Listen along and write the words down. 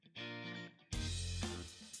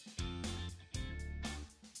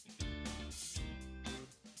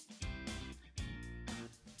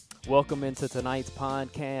Welcome into tonight's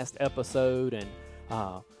podcast episode. And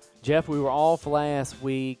Jeff, we were off last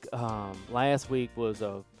week. Last week was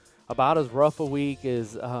about as rough a week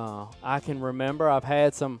as I can remember. I've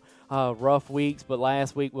had some rough weeks, but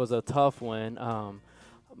last week was a tough one.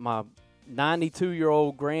 My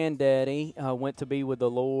 92-year-old granddaddy went to be with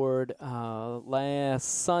the Lord last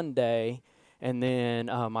Sunday, and then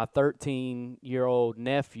my 13-year-old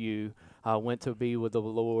nephew went to be with the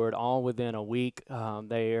Lord all within a week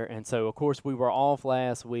there. And so, of course, we were off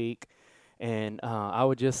last week, and I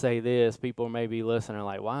would just say this. People may be listening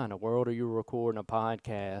like, why in the world are you recording a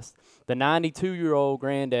podcast? The 92-year-old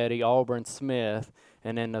granddaddy, Auburn Smith,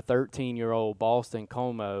 and then the 13-year-old Boston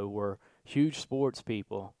Como were huge sports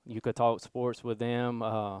people. You could talk sports with them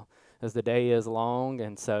as the day is long,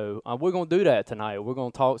 and so we're going to do that tonight. We're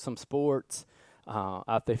going to talk some sports.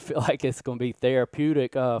 I feel like it's going to be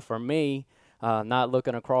therapeutic for me, not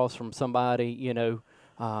looking across from somebody,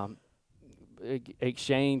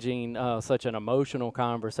 exchanging such an emotional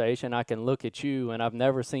conversation. I can look at you, and I've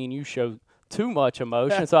never seen you show too much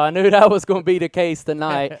emotion, so I knew that was going to be the case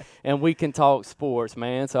tonight, and we can talk sports,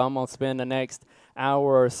 man. So I'm going to spend the next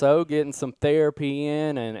hour or so getting some therapy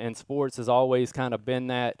in, and sports has always kind of been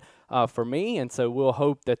that for me, and so we'll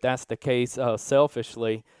hope that that's the case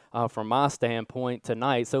selfishly from my standpoint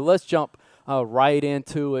tonight. So let's jump right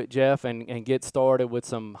into it, Jeff, and get started with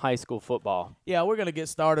some high school football. Yeah, we're going to get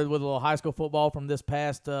started with a little high school football from this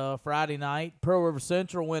past Friday night. Pearl River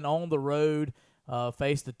Central went on the road,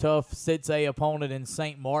 faced a tough 6A opponent in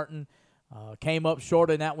St. Martin. Came up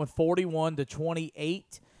short in that one,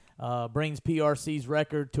 41-28. Brings PRC's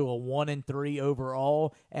record to a 1-3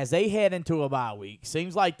 overall as they head into a bye week.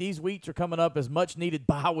 Seems like these weeks are coming up as much needed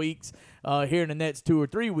bye weeks here in the next 2 or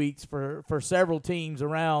 3 weeks for several teams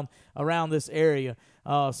around this area.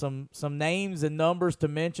 Some names and numbers to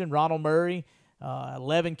mention: Ronald Murray,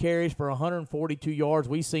 11 carries for 142 yards.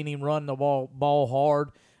 We seen him run the ball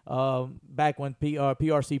hard back when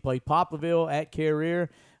PRC played Poplarville at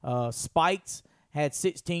Carrier. Spikes had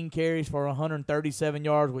 16 carries for 137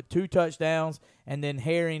 yards with 2 touchdowns, and then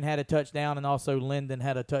Herring had a touchdown, and also Linden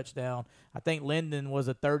had a touchdown. I think Linden was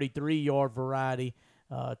a 33-yard variety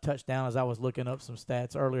touchdown as I was looking up some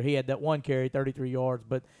stats earlier. He had that 1 carry, 33 yards.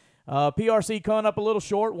 But PRC coming up a little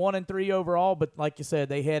short, 1-3 overall, but like you said,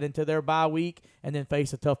 they head into their bye week and then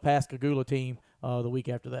face a tough Pascagoula team the week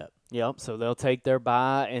after that. Yep, so they'll take their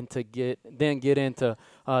bye and get into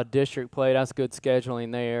district play. That's good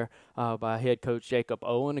scheduling there by head coach Jacob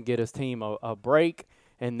Owen to get his team a break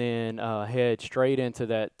and then head straight into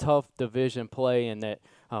that tough division play, and that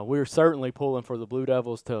we're certainly pulling for the Blue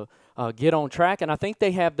Devils to get on track. And I think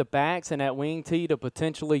they have the backs and that wing tee to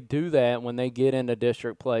potentially do that when they get into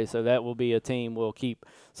district play. So that will be a team we'll keep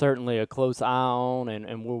certainly a close eye on,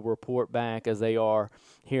 and we'll report back as they are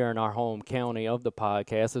here in our home county of the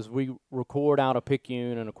podcast as we record out of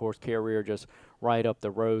Picayune, and, of course, Carrier just right up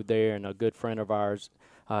the road there, and a good friend of ours,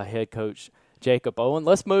 head coach Jacob Owen.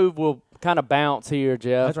 Let's move. We'll kind of bounce here,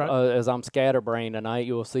 Jeff. That's right. As I'm scatterbrained tonight,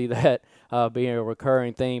 you'll see that being a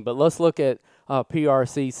recurring theme. But let's look at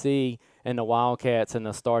PRCC and the Wildcats and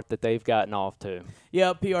the start that they've gotten off to.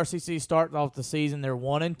 Yeah, PRCC starting off the season. They're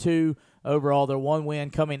 1-2 overall. They're 1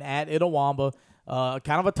 win coming at Itawamba.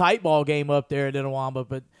 Kind of a tight ball game up there at Itawamba,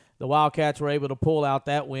 but the Wildcats were able to pull out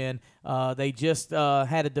that win. They just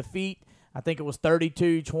had a defeat. I think it was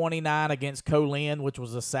 32-29 against Colin, which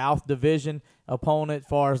was a South Division opponent as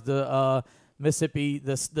far as the Mississippi,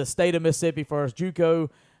 the state of Mississippi, as far as JUCO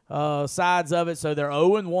sides of it. So they're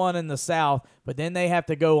 0-1 in the South, but then they have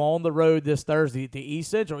to go on the road this Thursday to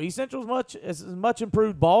East Central. East Central's is a much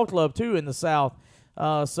improved ball club too in the South.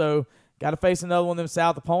 So got to face another one of them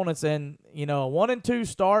South opponents, and a 1-2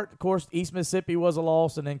 start. Of course, East Mississippi was a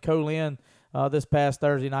loss, and then Colin this past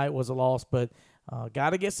Thursday night was a loss, but. Got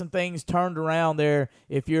to get some things turned around there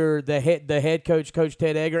if you're the head coach, Coach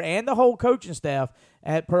Ted Egger, and the whole coaching staff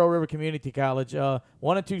at Pearl River Community College.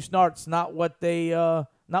 1-2 starts not what they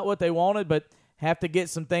wanted, but have to get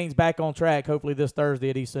some things back on track. Hopefully this Thursday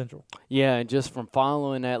at East Central. Yeah, and just from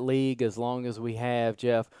following that league as long as we have,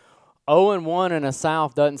 Jeff. 0-1 in the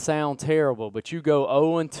South doesn't sound terrible, but you go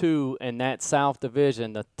 0-2 in that South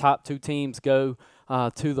Division, the top 2 teams go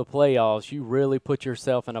to the playoffs. You really put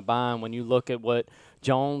yourself in a bind when you look at what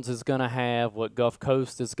Jones is going to have, what Gulf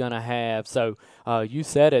Coast is going to have. So you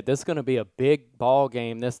said it. This is going to be a big ball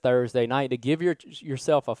game this Thursday night. To give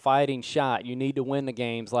yourself a fighting shot, you need to win the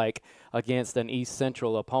games like against an East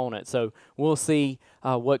Central opponent. So we'll see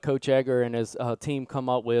what Coach Egger and his team come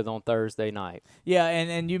up with on Thursday night. Yeah,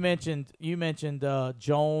 and you mentioned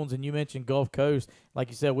Jones and you mentioned Gulf Coast. Like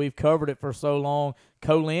you said, we've covered it for so long.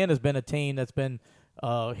 Colin has been a team that's been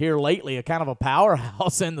here lately, a kind of a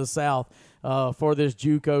powerhouse in the South for this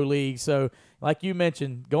JUCO league. So, like you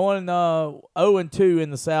mentioned, going 0-2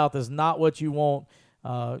 in the South is not what you want.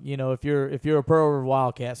 If you're a Pearl River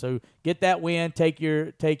Wildcat, so get that win, take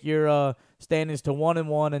your standings to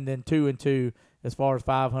 1-1, and then 2-2 as far as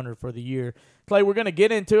 500 for the year. Clay, we're going to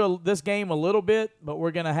get into this game a little bit, but we're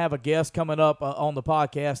going to have a guest coming up on the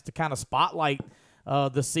podcast to kind of spotlight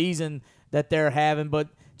the season that they're having. But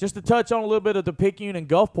just to touch on a little bit of the Picayune and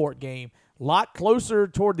Gulfport game, a lot closer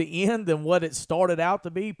toward the end than what it started out to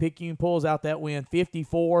be. Picayune pulls out that win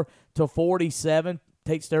 54-47,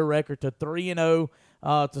 takes their record to 3-0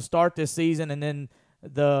 to start this season. And then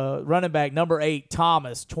the running back, number 8,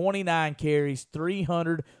 Thomas, 29 carries,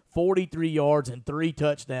 343 yards, and 3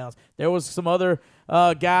 touchdowns. There was some other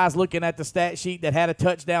guys looking at the stat sheet that had a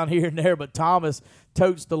touchdown here and there, but Thomas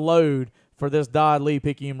totes the load for this Dodd Lee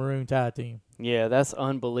Picayune Maroon Tide team. Yeah, that's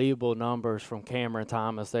unbelievable numbers from Cameron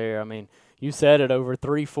Thomas there. I mean, you said it, over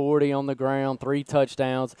 340 on the ground, 3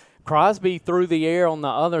 touchdowns. Crosby through the air on the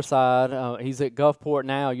other side. He's at Gulfport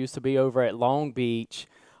now, used to be over at Long Beach.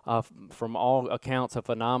 From all accounts, a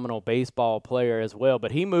phenomenal baseball player as well.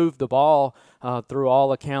 But he moved the ball through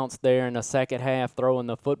all accounts there in the second half, throwing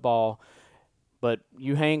the football. But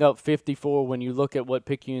you hang up 54 when you look at what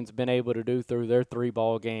Picayune's been able to do through their 3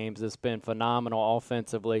 ball games. It's been phenomenal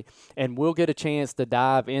offensively. And we'll get a chance to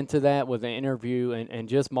dive into that with an interview and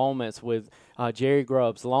just moments with Jerry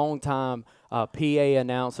Grubbs, longtime PA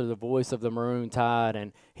announcer, the voice of the Maroon Tide.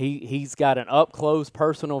 And he's got an up-close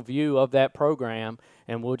personal view of that program.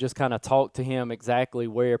 And we'll just kind of talk to him exactly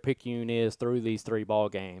where Picayune is through these 3 ball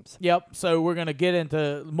games. Yep, so we're going to get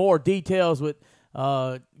into more details with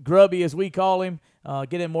Grubby, as we call him,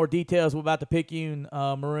 get in more details about the Picayune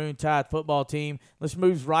Maroon Tide football team. Let's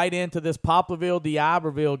move right into this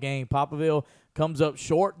Poplarville-D'Iberville game. Poplarville comes up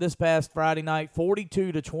short this past Friday night,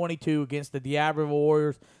 42-22 against the D'Iberville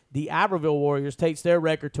Warriors. The D'Iberville Warriors takes their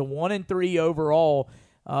record to 1-3 overall,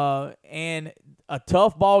 and a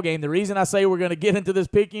tough ball game. The reason I say we're going to get into this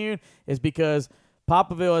Picayune is because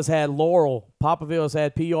Poplarville has had Laurel, Poplarville has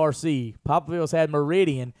had PRC, Poplarville has had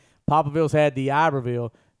Meridian, Poplarville's had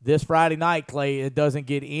D'Iberville. This Friday night, Clay, it doesn't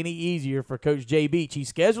get any easier for Coach Jay Beach. He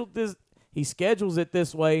schedules it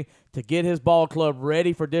this way to get his ball club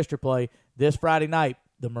ready for district play. This Friday night,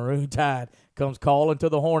 the Maroon Tide comes calling to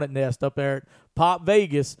the Hornet Nest up there at Pop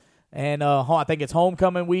Vegas, and I think it's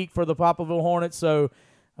homecoming week for the Poplarville Hornets. So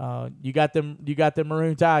you got them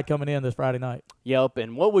Maroon Tide coming in this Friday night. Yep,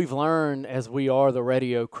 and what we've learned as we are the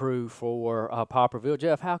radio crew for Poplarville,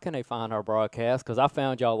 Jeff, how can they find our broadcast? Because I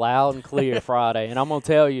found y'all loud and clear Friday, and I'm going to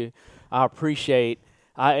tell you, I appreciate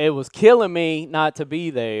it was killing me not to be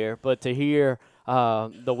there, but to hear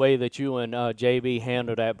the way that you and JB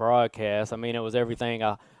handled that broadcast. I mean, it was everything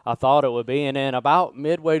I thought it would be. And then about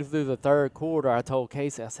midway through the third quarter, I told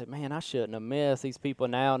Casey, I said, man, I shouldn't have missed. These people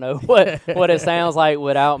now know what it sounds like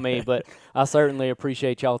without me. But I certainly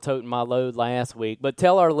appreciate y'all toting my load last week. But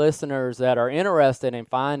tell our listeners that are interested in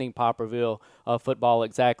finding Poplarville football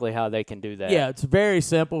exactly how they can do that. Yeah, it's very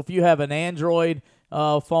simple. If you have an Android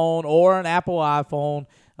phone or an Apple iPhone,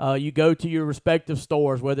 you go to your respective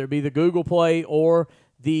stores, whether it be the Google Play or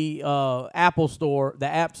the Apple Store, the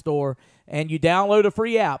App Store, and you download a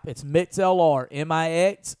free app. It's MixLR,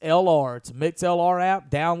 MixLR. It's a MixLR app.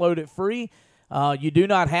 Download it free. You do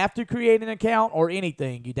not have to create an account or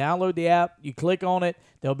anything. You download the app. You click on it.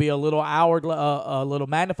 There'll be a little little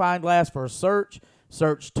magnifying glass for a search.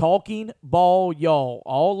 Search Talking Ball Y'all,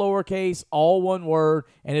 all lowercase, all one word,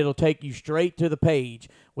 and it'll take you straight to the page.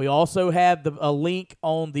 We also have a link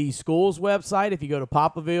on the school's website. If you go to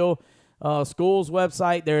Poplarville school's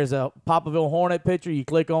website, there's a Poplarville Hornet picture. You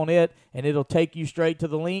click on it, and it'll take you straight to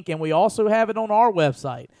the link. And we also have it on our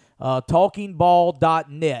website,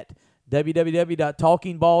 talkingball.net.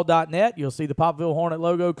 www.talkingball.net. You'll see the Poplarville Hornet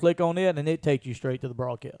logo. Click on it, and it takes you straight to the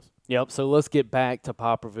broadcast. Yep, so let's get back to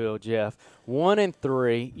Poplarville, Jeff.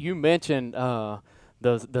 1-3. You mentioned the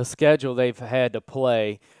schedule they've had to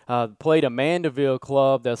play. Played a Mandeville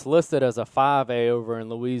club that's listed as a 5A over in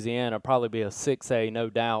Louisiana. Probably be a 6A, no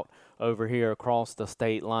doubt, over here across the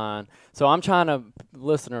state line. So I'm trying to,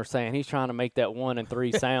 listener saying he's trying to make that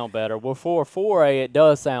 1-3 sound better. Well, for a 4A, it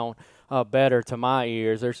does sound better to my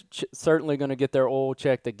ears. They're certainly going to get their oil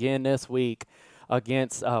checked again this week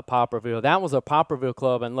against Poplarville. That was a Poplarville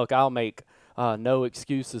club, and look, I'll make no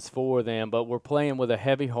excuses for them, but we're playing with a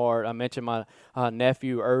heavy heart. I mentioned my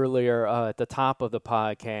nephew earlier at the top of the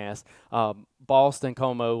podcast. Boston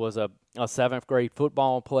Como was a 7th grade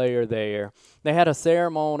football player there. They had a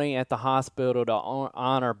ceremony at the hospital to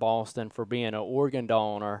honor Boston for being an organ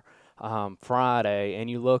donor Friday, and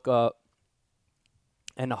you look up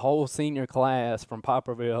and the whole senior class from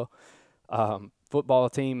Poplarville football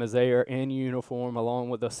team is there in uniform along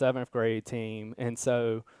with the 7th grade team. And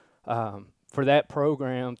so for that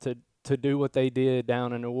program to do what they did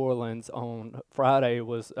down in New Orleans on Friday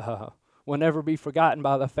will never be forgotten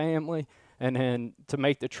by the family. And then to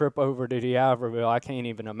make the trip over to D'Iberville, I can't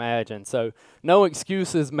even imagine. So no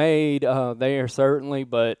excuses made there, certainly,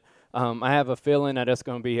 but I have a feeling that it's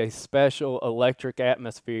going to be a special electric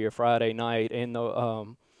atmosphere Friday night in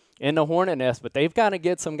the Hornet Nest. But they've got to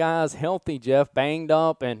get some guys healthy, Jeff, banged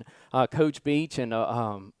up. And Coach Beach in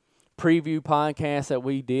the preview podcast that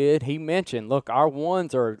we did, he mentioned, look, our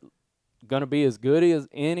ones are going to be as good as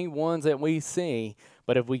any ones that we see.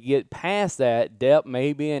 But if we get past that, depth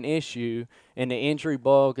may be an issue, and the injury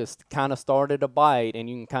bug has kind of started to bite, and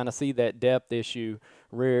you can kind of see that depth issue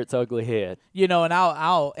rear its ugly head. You know, and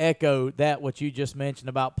I'll echo that, what you just mentioned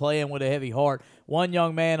about playing with a heavy heart. One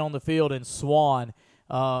young man on the field in Swan,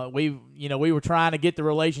 we were trying to get the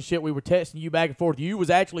relationship. We were texting you back and forth. You was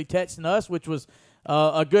actually texting us, which was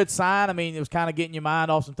a good sign. I mean, it was kind of getting your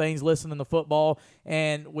mind off some things, listening to football.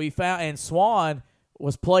 And we found, and Swan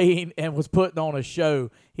was playing and was putting on a show.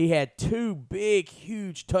 He had 2 big,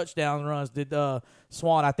 huge touchdown runs. Did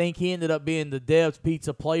Swan? I think he ended up being the Deb's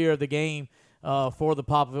Pizza Player of the game for the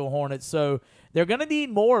Poplarville Hornets. So they're going to need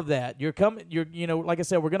more of that. Like I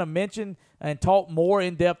said, we're going to mention and talk more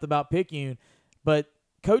in depth about Picayune, but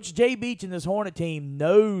Coach Jay Beach and this Hornet team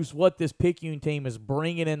knows what this Picayune team is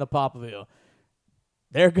bringing into Poplarville.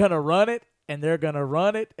 They're going to run it, and they're going to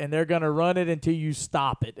run it, and they're going to run it until you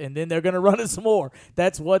stop it, and then they're going to run it some more.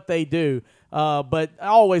 That's what they do. But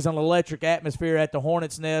always an electric atmosphere at the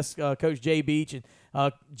Hornets Nest. Coach Jay Beach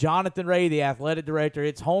and Jonathan Ray, the athletic director.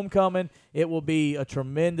 It's homecoming. It will be a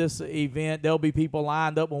tremendous event. There'll be people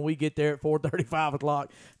lined up when we get there at 4:30, 5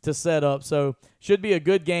 o'clock to set up. So should be a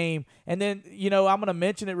good game. And then, I'm going to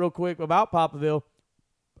mention it real quick about Poplarville.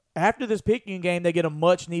 After this Picayune game, they get a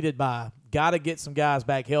much-needed bye. Got to get some guys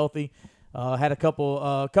back healthy. Had a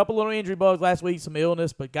couple little injury bugs last week, some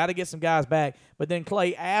illness, but got to get some guys back. But then,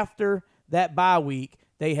 Clay, after that bye week,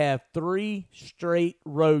 they have 3 straight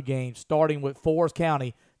road games, starting with Forest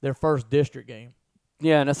County, their first district game.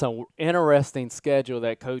 Yeah, and it's an interesting schedule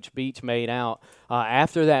that Coach Beach made out.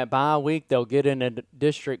 After that bye week, they'll get into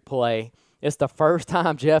district play. It's the first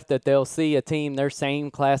time, Jeff, that they'll see a team their same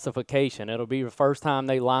classification. It'll be the first time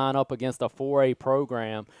they line up against a 4A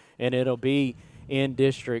program, and it'll be in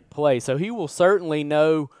district play. So he will certainly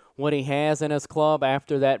know what he has in his club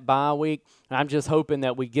after that bye week. And I'm just hoping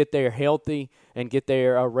that we get there healthy and get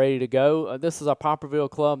there ready to go. This is a Poplarville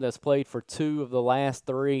club that's played for 2 of the last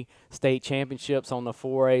 3 state championships on the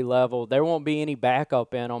 4A level. There won't be any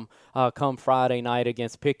backup in them come Friday night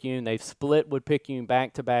against Picayune. They've split with Picayune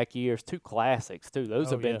back-to-back years. 2 classics, too.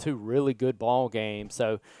 Those have been 2 really good ball games.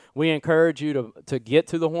 So we encourage you to get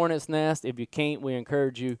to the Hornets Nest. If you can't, we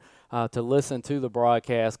encourage you to listen to the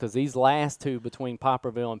broadcast, because these last 2 between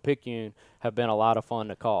Poplarville and Picayune have been a lot of fun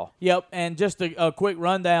to call. Yep, and just a quick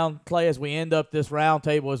rundown, Clay, as we end up this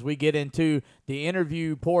roundtable, as we get into the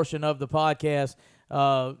interview portion of the podcast.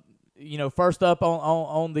 First up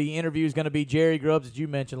on the interview is going to be Jerry Grubbs, as you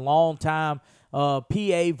mentioned, long-time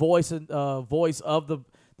PA voice of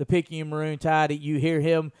the Picayune Maroon Tide. You hear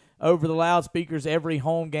him over the loudspeakers every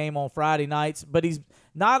home game on Friday nights, but he's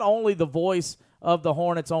not only the voice of the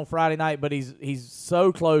Hornets on Friday night, but he's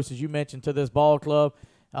so close, as you mentioned, to this ball club.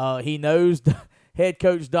 He knows head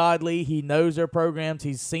coach Dodley. He knows their programs.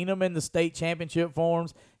 He's seen them in the state championship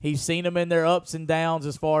forms. He's seen them in their ups and downs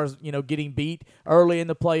as far as, getting beat early in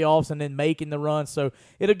the playoffs and then making the run. So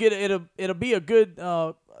it'll be a good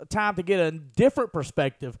time to get a different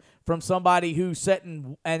perspective from somebody who's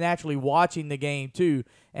sitting and actually watching the game too,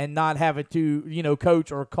 and not having to,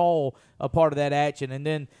 coach or call a part of that action. And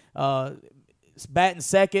then batting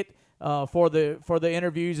second for the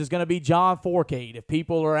interviews is going to be John Forcade. If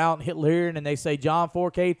people are out hearing and they say John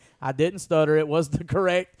Forcade, I didn't stutter. It was the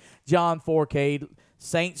correct John Forcade,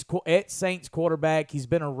 Saints quarterback. He's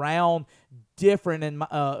been around different in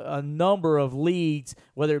a number of leagues,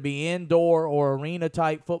 whether it be indoor or arena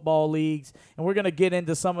type football leagues, and we're going to get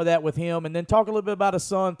into some of that with him, and then talk a little bit about his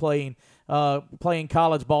son playing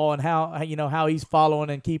college ball and how he's following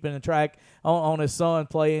and keeping a track on his son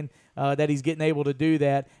playing, that he's getting able to do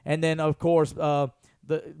that. And then, of course,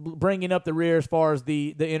 bringing up the rear as far as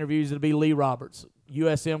the interviews, it'll be Lee Roberts,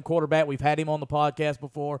 USM quarterback. We've had him on the podcast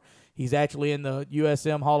before. He's actually in the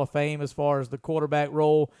USM Hall of Fame as far as the quarterback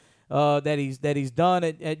role that he's done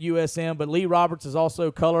at USM. But Lee Roberts is also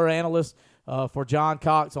color analyst for John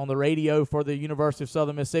Cox on the radio for the University of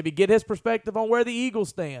Southern Mississippi. Get his perspective on where the Eagles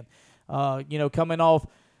stand. Coming off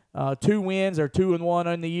 2 wins or 2-1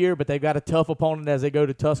 on the year, but they've got a tough opponent as they go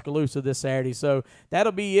to Tuscaloosa this Saturday. So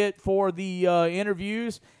that'll be it for the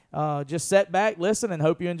interviews. Just sit back, listen, and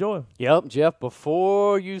hope you enjoy. Yep, Jeff,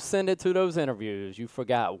 before you send it to those interviews, you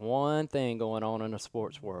forgot one thing going on in the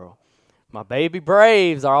sports world. My baby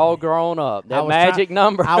Braves are all grown up. That magic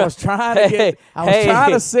number. I was trying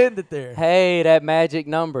to send it there. Hey, that magic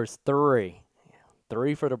number's 3.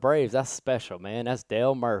 3 for the Braves. That's special, man. That's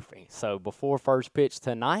Dale Murphy. So before first pitch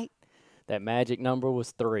tonight, that magic number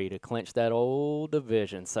was 3 to clinch that old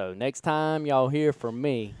division. So next time y'all hear from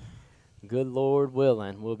me, good Lord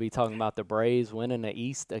willing, we'll be talking about the Braves winning the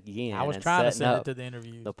East again. I was trying to send it to the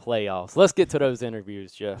interviews. The playoffs. Let's get to those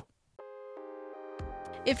interviews, Jeff.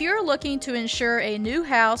 If you're looking to insure a new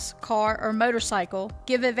house, car, or motorcycle,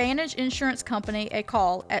 give Advantage Insurance Company a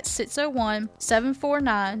call at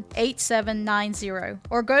 601-749-8790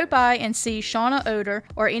 or go by and see Shauna Oder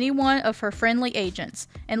or any one of her friendly agents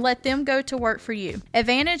and let them go to work for you.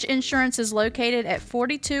 Advantage Insurance is located at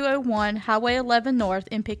 4201 Highway 11 North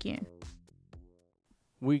in Picayune.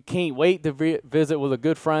 We can't wait to visit with a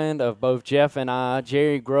good friend of both Jeff and I,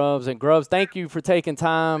 Jerry Grubbs. And Grubbs, thank you for taking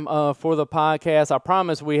time for the podcast. I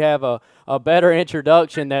promise we have a better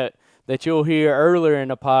introduction that you'll hear earlier in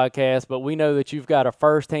the podcast, but we know that you've got a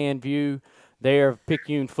firsthand view there of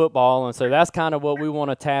Picayune football, and so that's kind of what we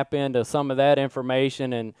want to tap into, some of that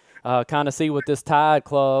information and kind of see what this Tide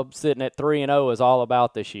club sitting at 3-0 is all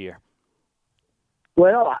about this year.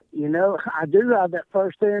 Well, I do have that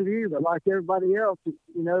first-hand view, but like everybody else,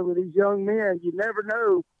 with these young men, you never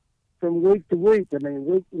know from week to week. I mean,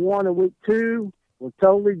 week 1 and week 2 were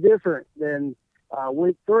totally different than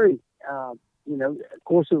week 3. Of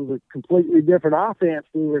course, it was a completely different offense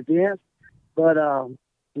we were against, but,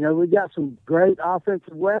 we got some great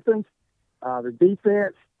offensive weapons. The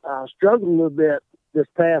defense struggled a little bit this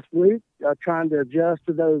past week, trying to adjust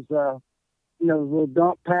to those, little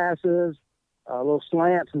dump passes, little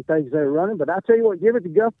slants and things they were running. But I tell you what, give it to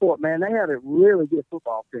Gulfport, man. They had a really good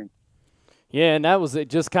football team. Yeah, and that was it.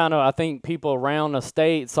 Just kind of, I think people around the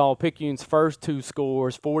state saw Picayune's first 2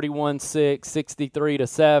 scores, 41-6,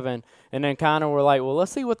 63-7, and then kind of were like, well,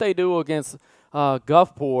 let's see what they do against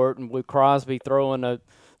Gulfport, and with Crosby throwing a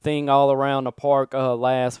thing all around the park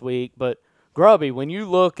last week. But, Grubby, when you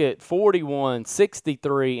look at 41,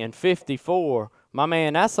 63, and 54, my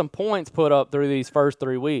man, that's some points put up through these first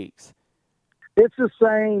 3 weeks. It's the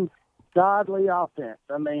same godly offense.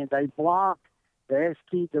 I mean, they block, they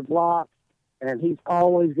execute their block, and he's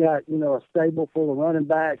always got, a stable full of running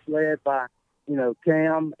backs led by,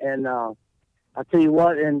 Cam. And I tell you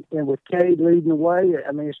what, and with Cade leading the way,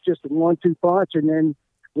 I mean, it's just a 1-2 punch. And then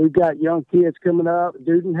we've got young kids coming up,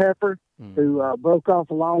 Dudenheffer, who broke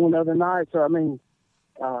off a long one the other night. So, I mean,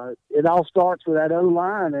 it all starts with that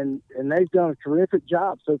O-line, and they've done a terrific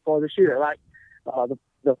job so far this year. Like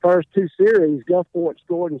the first 2 series, Gulfport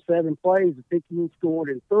scored in 7 plays, the Picayune scored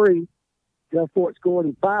in 3. Gulfport scored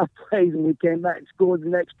in 5 plays, and we came back and scored the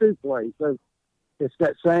next 2 plays. So it's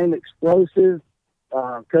that same explosive,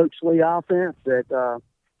 Coach Lee offense that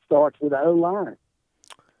starts with the O-line.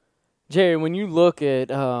 Jerry, when you look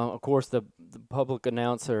at, of course, the public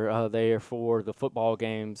announcer there for the football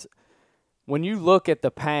games, when you look at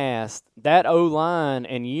the past, that O-line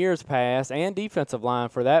in years past, and defensive line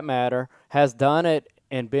for that matter, has done it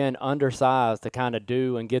and been undersized to kind of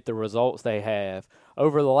do and get the results they have.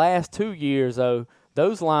 Over the last 2 years, though,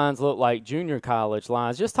 those lines look like junior college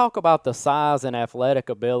lines. Just talk about the size and athletic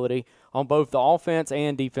ability on both the offense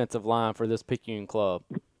and defensive line for this Picayune club.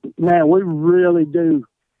 Man, we really do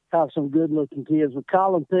have some good-looking kids. With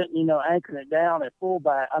Colin Penton, anchoring it down at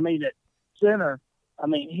fullback, at center,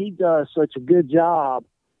 he does such a good job,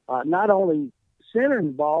 not only centering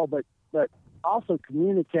the ball, but also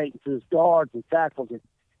communicating to his guards and tackles.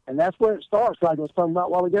 And that's where it starts, like I was talking about a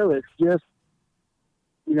while ago. It's just,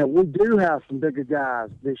 we do have some bigger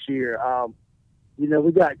guys this year.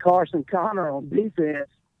 We got Carson Connor on defense.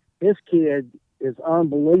 This kid is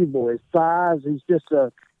unbelievable. His size, he's just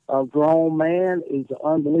a grown man. He's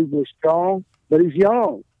unbelievably strong, but he's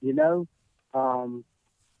young,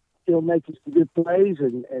 He'll make some good plays,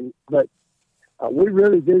 but we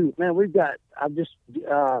really do. Man, I'm just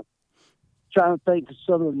trying to think of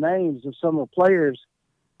some of the names of some of the players.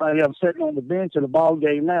 I'm sitting on the bench at a ball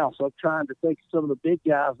game now, so I'm trying to think of some of the big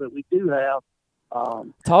guys that we do have.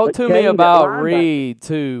 Talk to me about Reed,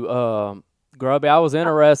 too, Grubby. I was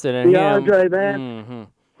interested in him. DeAndre, man,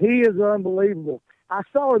 he is unbelievable. I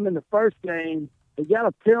saw him in the first game. He got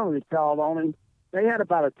a penalty called on him. They had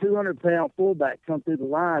about a 200-pound fullback come through the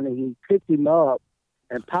line, and he picked him up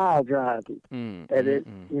and pile drive him. And it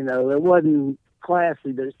wasn't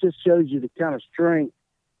classy, but it just shows you the kind of strength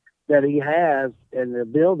that he has and the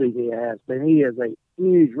ability he has. But he is a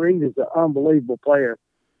huge. Reed is an unbelievable player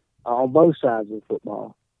on both sides of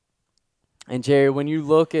football. And Jerry, when you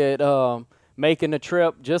look at making the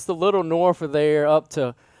trip just a little north of there up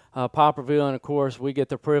to Poplarville, and of course we get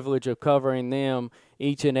the privilege of covering them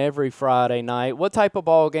each and every Friday night. What type of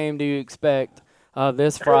ball game do you expect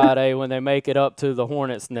this Friday when they make it up to the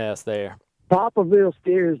Hornets' Nest there? Poplarville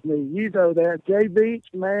scares me. You know that. Jay Beach,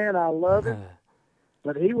 man, I love it.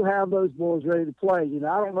 But he will have those boys ready to play. You know,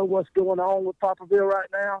 I don't know what's going on with Poplarville right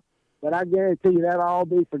now, but I guarantee you that'll all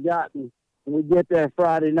be forgotten when we get there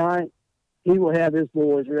Friday night. He will have his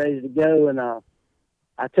boys ready to go. And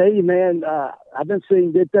I tell you, man, I've been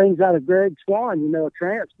seeing good things out of Greg Swan. You know, a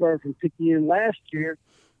transfer from Picayune last year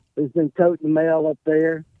has been toting the mail up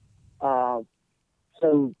there.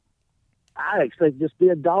 So I expect just be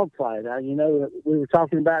a dogfight. You know, we were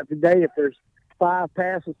talking about today, if there's 5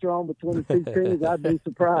 passes thrown between the two teams, I'd be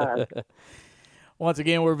surprised. Once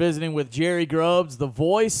again, we're visiting with Jerry Grubbs, the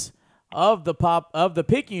voice of the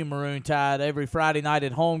Picayune Maroon Tide every Friday night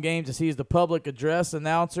at home games, as he's the public address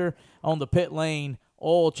announcer on the Pit Lane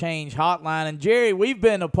Oil Change Hotline. And Jerry, we've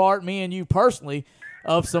been a part, me and you personally,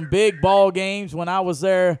 of some big ball games when I was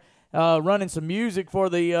there running some music for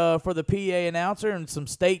the PA announcer and some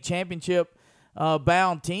state championship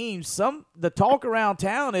bound teams. The talk around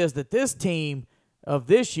town is that this team of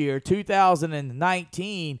this year,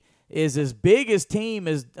 2019, is as big a team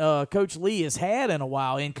as Coach Lee has had in a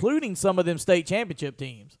while, including some of them state championship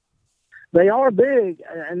teams. They are big,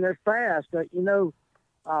 and they're fast. You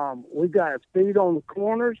know, we've got speed on the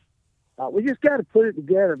corners. We just got to put it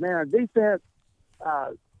together, man. Our defense,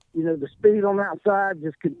 you know, the speed on the outside,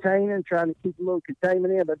 just containing, trying to keep a little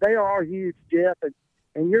containment in. But they are huge, Jeff.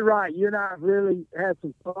 And you're right. You and I really had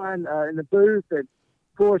some fun in the booth. And,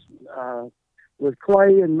 of course, with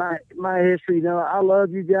Clay and my history, you know, I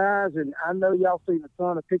love you guys. And I know y'all seen a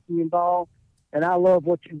ton of Picayune ball. And I love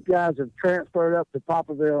what you guys have transferred up to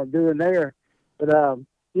Poplarville and doing there. But,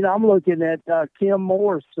 you know, I'm looking at Kim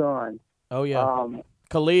Moore's son. Oh, yeah.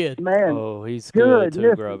 Khalid. Man. Oh, he's good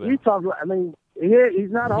too, Grubby. You talk about, I mean, he's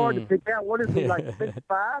not hard to pick out. What is he, like 55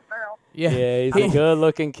 now? Yeah, he's a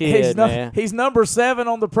good-looking kid, man. He's number 7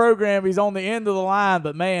 on the program. He's on the end of the line,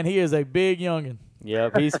 but, man, he is a big youngin'.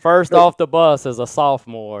 Yep, he's first off the bus as a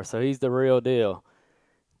sophomore, so he's the real deal.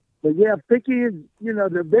 But, yeah, Picayune, you know,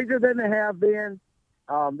 they're bigger than they have been.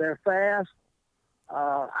 They're fast.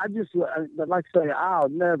 But like I say, I'll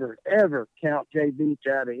never, ever count Jay Beach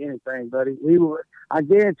out of anything, buddy. I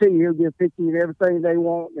guarantee you he'll give Picayune everything they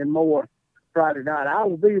want and more Friday night. I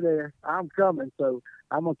will be there. I'm coming, so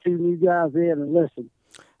I'm going to tune you guys in and listen.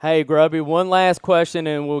 Hey, Grubby, one last question,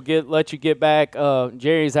 and we'll let you get back.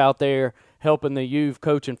 Jerry's out there helping the youth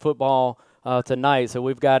coaching football tonight, so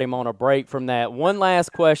we've got him on a break from that. One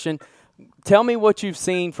last question. Tell me what you've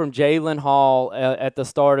seen from Jalen Hall at the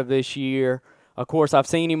start of this year. Of course, I've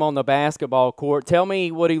seen him on the basketball court. Tell me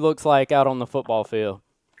what he looks like out on the football field.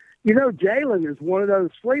 You know, Jalen is one of those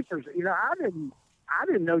sleepers. You know, I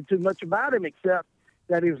didn't know too much about him except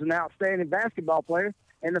that he was an outstanding basketball player.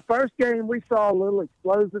 And the first game, we saw a little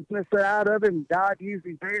explosiveness out of him. God used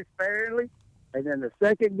him very sparingly. And then the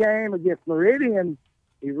second game against Meridian,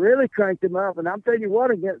 he really cranked him up. And I'm telling you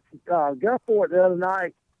what, against Gulfport the other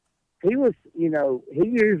night, he was, you know, he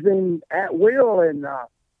used him at will. And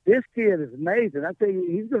this kid is amazing. I tell you,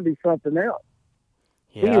 he's going to be something else.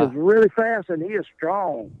 Yeah. He is really fast, and he is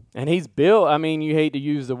strong. And he's built, I mean, you hate to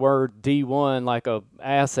use the word D1 like a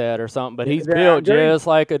asset or something, but he's built just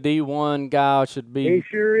like a D1 guy should be. He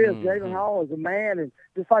sure is. Mm-hmm. Jalen Hall is a man, and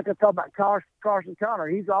just like I talk about Carson Connor,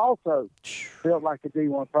 he's also built like a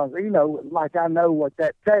D1 person. You know, like I know what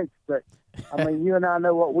that takes, but, I mean, you and I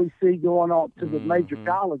know what we see going on to the major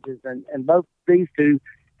colleges, and both these two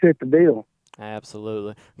fit the bill.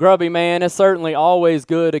 Absolutely. Grubby, man, it's certainly always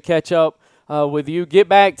good to catch up with you. Get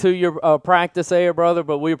back to your practice there, brother,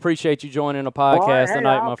 but we appreciate you joining the podcast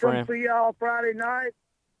tonight, my friend. I'll come see y'all Friday night,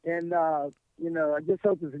 and, you know, I just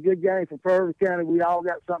hope it's a good game for Pearl County. We all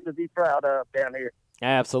got something to be proud of down here.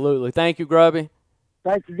 Absolutely. Thank you, Grubby.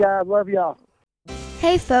 Thank you, guys. Love y'all.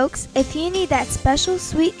 Hey folks, if you need that special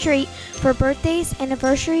sweet treat for birthdays,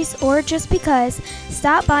 anniversaries, or just because,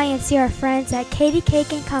 stop by and see our friends at Katie Cake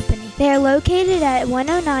 & Company. They are located at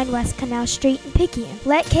 109 West Canal Street in Picayune.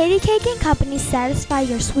 Let Katie Cake & Company satisfy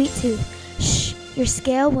your sweet tooth. Shh, your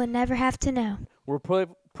scale will never have to know. We're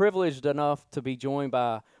privileged enough to be joined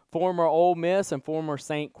by former Ole Miss and former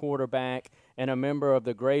Saint quarterback and a member of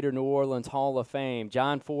the Greater New Orleans Hall of Fame,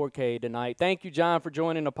 John Forcade, tonight. Thank you, John, for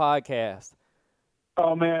joining the podcast.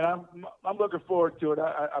 Oh man, I'm looking forward to it.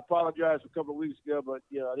 I apologized a couple of weeks ago, but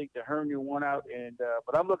I think the hernia won out, and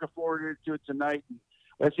but I'm looking forward to it tonight.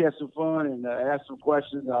 Let's have some fun and ask some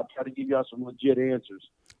questions. I'll try to give y'all some legit answers.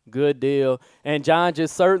 Good deal. And John,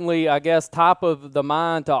 just certainly, I guess, top of the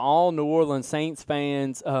mind to all New Orleans Saints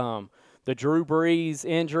fans, the Drew Brees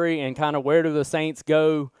injury, and kind of where do the Saints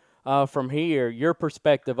go from here? Your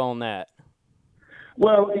perspective on that?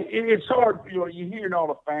 Well, it's hard. You're hearing all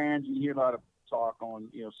the fans. You hear a lot of talk on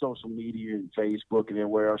social media and Facebook and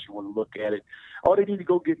everywhere else you want to look at it. Oh, they need to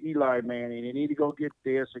go get Eli Manning. They need to go get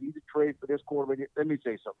this. They need to trade for this quarterback. Let me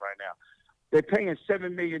say something right now. They're paying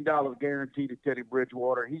 $7 million guaranteed to Teddy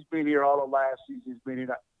Bridgewater. He's been here all the last season. He's been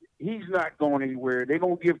here. He's not going anywhere. They're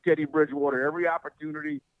going to give Teddy Bridgewater every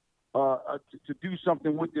opportunity to do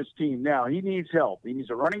something with this team. Now, he needs help. He needs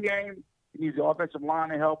a running game. He needs the offensive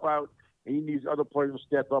line to help out. And he needs other players to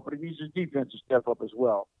step up, but he needs his defense to step up as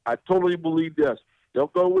well. I totally believe this. They'll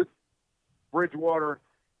go with Bridgewater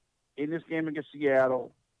in this game against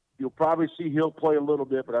Seattle. You'll probably see Hill play a little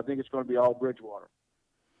bit, but I think it's going to be all Bridgewater.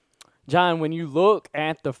 John, when you look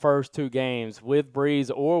at the first two games, with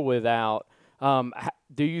Brees or without,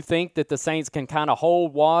 do you think that the Saints can kind of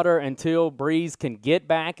hold water until Brees can get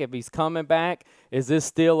back, if he's coming back? Is this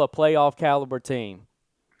still a playoff caliber team?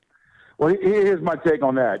 Well, here's my take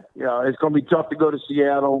on that. It's going to be tough to go to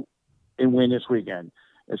Seattle and win this weekend.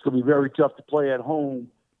 It's going to be very tough to play at home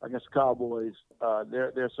against the Cowboys.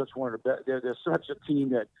 They're such one of the best. They're such a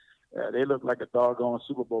team that they look like a doggone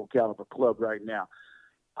Super Bowl caliber club right now.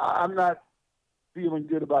 I'm not feeling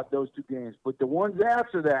good about those two games, but the ones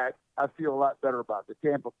after that, I feel a lot better about. The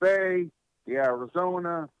Tampa Bay, the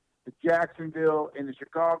Arizona, the Jacksonville, and the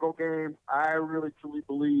Chicago game. I really truly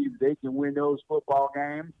believe they can win those football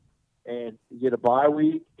games and get a bye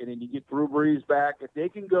week, and then you get Drew Brees back. If they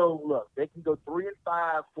can go, they can go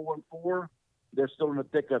 3-5, 4-4. They're still in the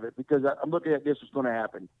thick of it, because I'm looking at this is going to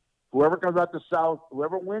happen. Whoever comes out the South,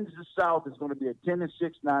 whoever wins the South is going to be a 10-6,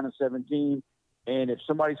 9-17. And if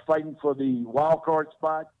somebody's fighting for the wild card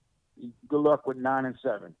spot, good luck with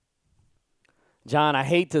 9-7. John, I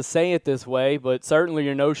hate to say it this way, but certainly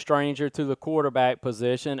you're no stranger to the quarterback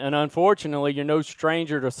position, and unfortunately you're no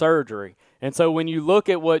stranger to surgery. And so when you look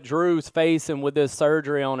at what Drew's facing with this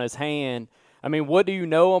surgery on his hand, I mean, what do you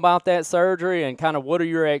know about that surgery, and kind of what are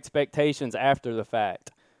your expectations after the fact?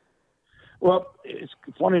 Well, it's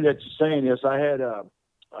funny that you're saying this. I had a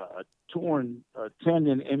torn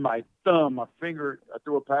tendon in my thumb, my finger. I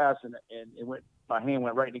threw a pass, and my hand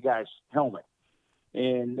went right in the guy's helmet.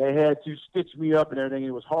 And they had to stitch me up and everything.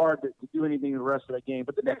 It was hard to do anything the rest of that game.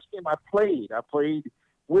 But the next game I played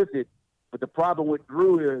with it. But the problem with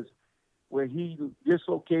Drew is where he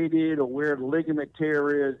dislocated or where the ligament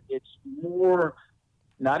tear is, it's more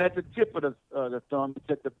not at the tip of the thumb. It's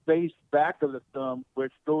at the base back of the thumb,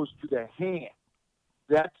 which goes to the hand.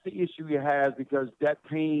 That's the issue he has, because that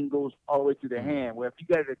pain goes all the way to the hand. Where if you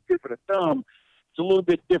got it at the tip of the thumb, it's a little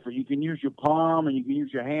bit different. You can use your palm and you can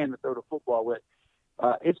use your hand to throw the football with.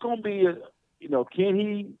 It's going to be, can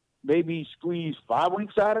he maybe squeeze 5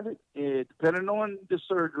 weeks out of it, depending on the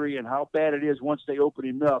surgery and how bad it is once they open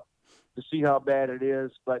him up to see how bad it is.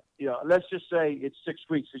 But, let's just say it's 6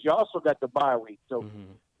 weeks, because you also got the bye week. So,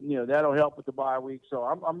 that'll help with the bye week. So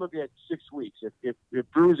I'm looking at 6 weeks. If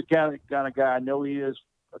Drew's the kind of guy I know he is,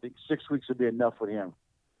 I think 6 weeks would be enough for him.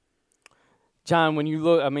 John, when you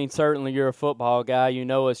look, I mean, certainly you're a football guy.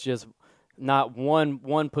 It's just not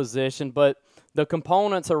one position, but the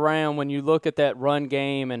components around, when you look at that run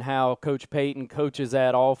game and how Coach Payton coaches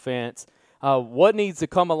that offense, what needs to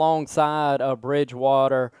come alongside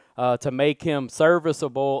Bridgewater to make him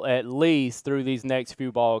serviceable at least through these next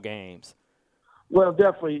few ball games? Well,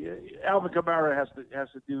 definitely, Alvin Kamara has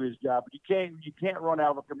to do his job. But you can't run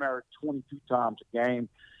Alvin Kamara 22 times a game.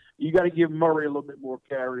 You got to give Murray a little bit more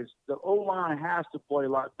carries. The O-line has to play a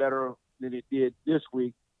lot better than it did this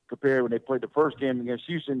week compared when they played the first game against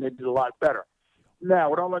Houston. They did a lot better.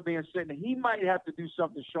 Now, with all that being said, he might have to do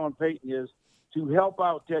something, Sean Payton, is to help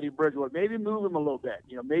out Teddy Bridgewater. Maybe move him a little bit.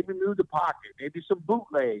 Maybe move the pocket. Maybe some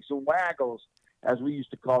bootlegs, some waggles, as we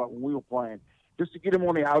used to call it when we were playing, just to get him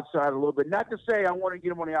on the outside a little bit. Not to say I want to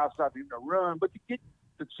get him on the outside for him to run, but to get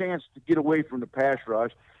the chance to get away from the pass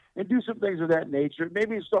rush and do some things of that nature.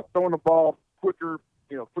 Maybe start throwing the ball quicker,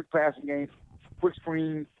 quick passing game, quick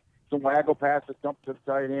screens, some waggle passes, dump to the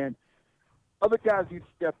tight end. Other guys need to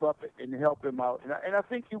step up and help him out. And I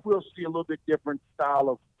think you will see a little bit different style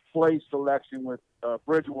of play selection with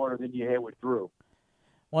Bridgewater than you had with Drew.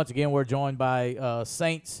 Once again, we're joined by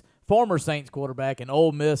former Saints quarterback and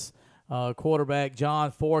Ole Miss quarterback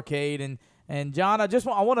John Fourcade. And And John, I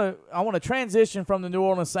want to transition from the New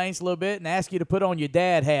Orleans Saints a little bit and ask you to put on your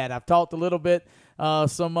dad hat. I've talked a little bit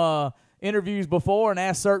some interviews before and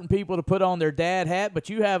asked certain people to put on their dad hat, but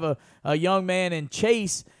you have a young man in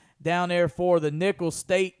Chase down there for the Nicholls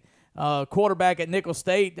State quarterback at Nicholls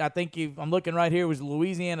State. I think I'm looking right here, was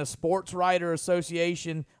Louisiana Sports Writer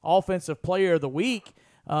Association Offensive Player of the Week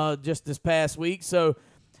just this past week. So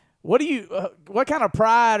what kind of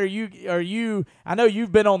pride are you? I know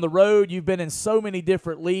you've been on the road. You've been in so many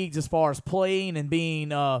different leagues as far as playing and being,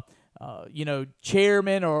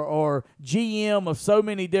 chairman or GM of so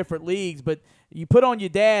many different leagues. But you put on your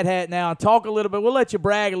dad hat now and talk a little bit. We'll let you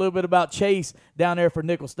brag a little bit about Chase down there for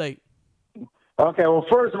Nicholls State. Okay, well,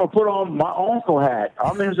 first I'm going to put on my uncle hat.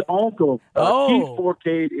 I'm his uncle. Keith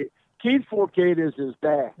Forcade. Keith Forcade is his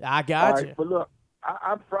dad. I got you. But look,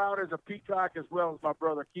 I'm proud as a peacock as well as my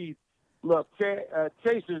brother Keith. Look,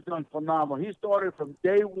 Chase has done phenomenal. He started from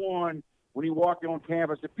day one when he walked on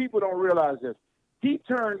campus. And people don't realize this. He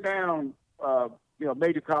turned down,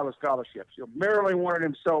 major college scholarships. Maryland wanted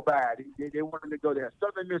him so bad. They wanted him to go there.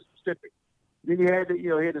 Southern Mississippi. Then he had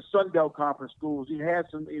the Sun Belt Conference schools. He had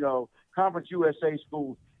some, Conference USA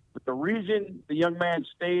schools. But the reason the young man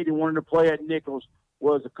stayed and wanted to play at Nicholls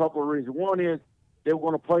was a couple of reasons. One is they were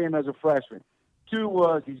going to play him as a freshman. Two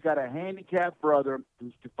was he's got a handicapped brother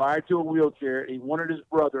who's confined to a wheelchair. He wanted his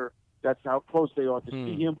brother, that's how close they are, to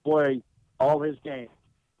see him play all his games.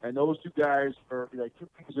 And those two guys are like two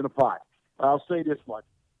peas in a pot. I'll say this much.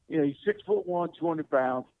 He's 6'1", 200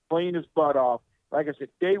 pounds, playing his butt off. Like I said,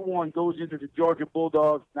 day one goes into the Georgia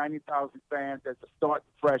Bulldogs, 90,000 fans as a starting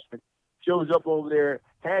freshman. Shows up over there,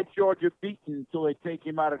 had Georgia beaten until they take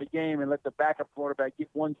him out of the game and let the backup quarterback get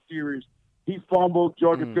one series. He fumbled.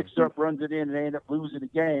 Georgia picks up, runs it in, and they end up losing the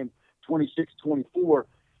game 26-24.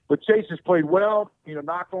 But Chase has played well.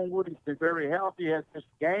 Knock on wood, he's been very healthy. He has this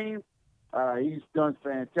game. He's done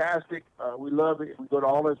fantastic. We love it. We go to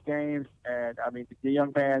all his games. And, the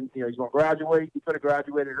young man, he's going to graduate. He could have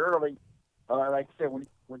graduated early. Like I said,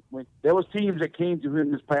 when there was teams that came to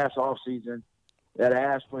him this past offseason that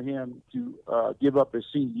asked for him to give up his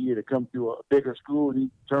senior year to come to a bigger school, and he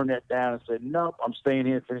turned that down and said, nope, I'm staying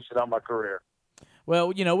here and finishing out my career. Well,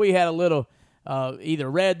 we had a little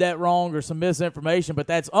either read that wrong or some misinformation, but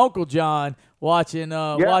that's Uncle John watching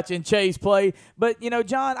Chase play. But,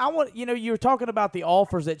 John, you were talking about the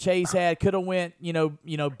offers that Chase had, could have went,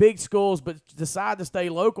 big schools, but decided to stay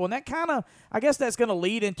local. And that I guess that's going to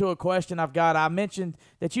lead into a question I've got. I mentioned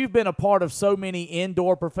that you've been a part of so many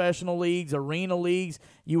indoor professional leagues, arena leagues.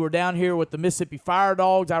 You were down here with the Mississippi Fire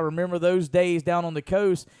Dogs. I remember those days down on the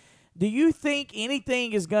coast. Do you think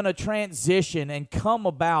anything is going to transition and come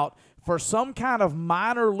about for some kind of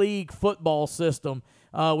minor league football system?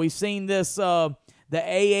 We've seen this, the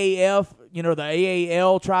AAF, the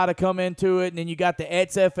AAL try to come into it, and then you got the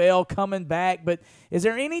XFL coming back. But is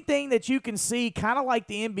there anything that you can see kind of like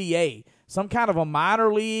the NBA, some kind of a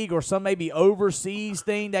minor league or some maybe overseas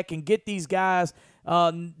thing that can get these guys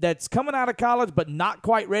that's coming out of college but not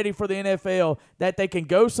quite ready for the NFL, that they can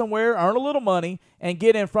go somewhere, earn a little money, and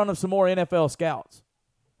get in front of some more NFL scouts?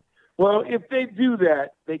 Well, if they do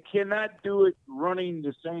that, they cannot do it running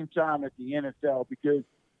the same time at the NFL, because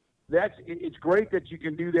it's great that you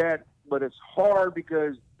can do that, but it's hard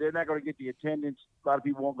because they're not going to get the attendance. A lot of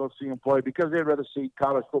people won't go see them play because they'd rather see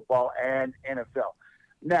college football and NFL.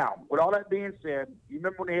 Now, with all that being said, you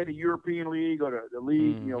remember when they had the European League or the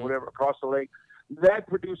league, whatever, across the lake? That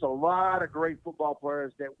produced a lot of great football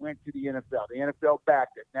players that went to the NFL. The NFL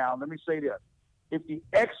backed it. Now, let me say this. If the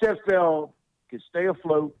XFL can stay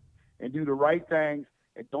afloat and do the right things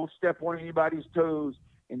and don't step on anybody's toes,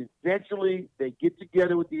 and eventually they get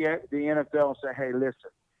together with the NFL and say, hey, listen,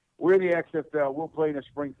 we're the XFL. We'll play in the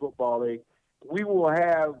spring football league. We will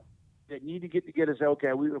have – they need to get together and say, okay,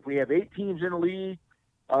 if we have 8 teams in the league,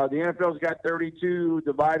 the NFL's got 32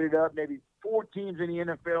 divided up. Maybe 4 teams in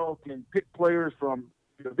the NFL can pick players from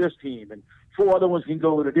this team, and 4 other ones can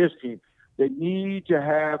go to this team. They need to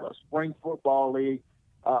have a spring football league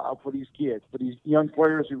for these kids, for these young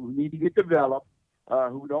players who need to get developed,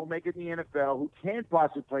 who don't make it in the NFL, who can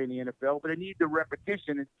possibly play in the NFL, but they need the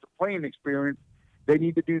repetition and the playing experience. They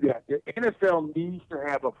need to do that. The NFL needs to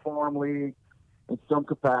have a farm league in some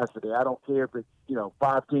capacity. I don't care if it's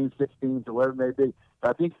 5 teams, 6 teams, or whatever it may be.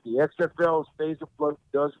 But I think the XFL stays afloat,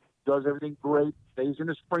 does everything great, stays in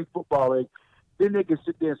the spring football league. Then they can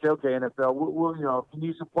sit there and say, okay, NFL, we'll if you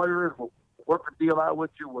need some players, we'll work a deal out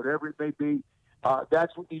with you, whatever it may be.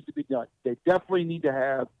 That's what needs to be done. They definitely need to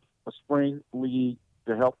have a spring league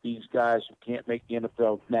to help these guys who can't make the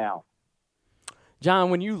NFL now.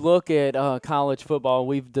 John, when you look at college football,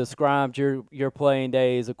 we've described your playing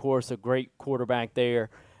days, of course, a great quarterback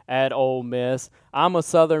there at Ole Miss. I'm a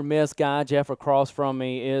Southern Miss guy. Jeff across from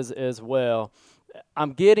me is as well.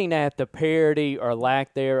 I'm getting at the parity or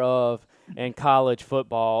lack thereof in college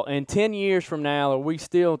football. And 10 years from now, are we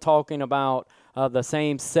still talking about the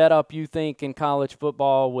same setup, you think, in college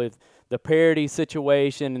football with the parity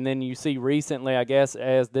situation? And then you see recently, I guess,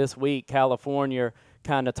 as this week, California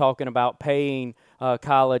kind of talking about paying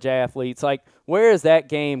college athletes. Like, where is that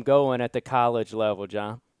game going at the college level,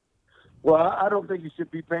 John? Well, I don't think you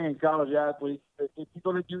should be paying college athletes. If you're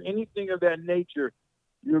going to do anything of that nature,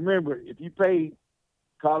 you remember, if you pay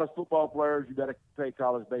college football players, you got to pay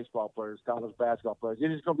college baseball players, college basketball players.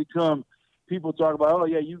 It is going to become people talk about, oh,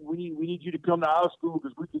 yeah, we need you to come to our school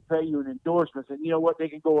because we can pay you an endorsement. And you know what? They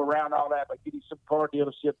can go around all that by getting some car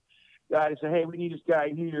dealership guy to say, hey, we need this guy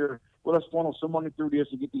here. Well, let's funnel some money through this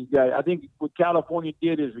and get these guys. I think what California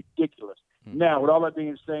did is ridiculous. Mm-hmm. Now, with all that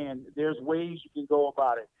being said, there's ways you can go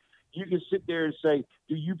about it. You can sit there and say,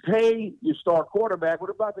 do you pay your star quarterback? What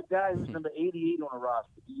about the guy who's number 88 on the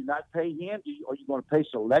roster? Do you not pay him? Are you going to pay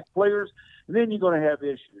select players? And then you're going to have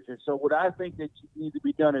issues. And so what I think that needs to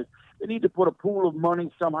be done is they need to put a pool of money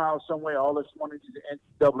somehow, some way, all this money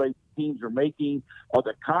the NCAA teams are making or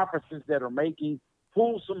the conferences that are making,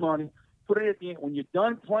 pool some money, put it at the end. When you're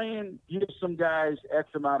done playing, give some guys X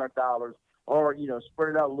amount of dollars or,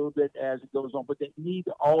 spread it out a little bit as it goes on. But they need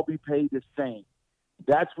to all be paid the same.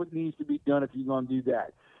 That's what needs to be done if you're going to do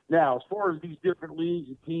that. Now, as far as these different leagues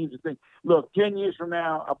and teams and things, look, 10 years from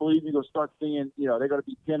now, I believe you're going to start seeing, they're going to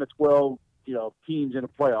be 10 or 12, teams in the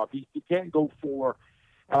playoff. You can't go for,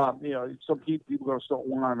 some people are going to start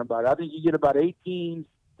whining about it. I think you get about 8 teams,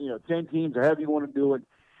 10 teams, or however you want to do it.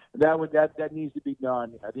 That needs to be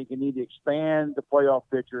done. I think you need to expand the playoff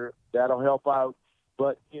picture. That'll help out.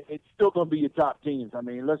 But it's still going to be your top teams. I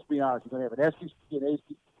mean, let's be honest. You're going to have an SEC, an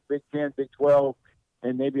ACC, Big 10, Big 12,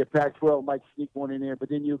 and maybe a Pac-12 might sneak one in there, but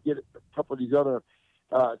then you'll get a couple of these other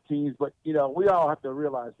teams. But, we all have to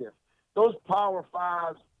realize this. Those Power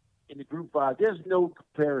Fives in the Group 5, there's no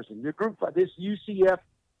comparison. The Group 5, this UCF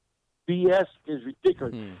BS is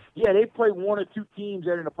ridiculous. Yeah, they play 1 or 2 teams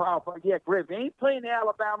that are in the Power 5. Yeah, great. They ain't playing the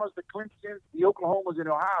Alabamas, the Clemsons, the Oklahomas, and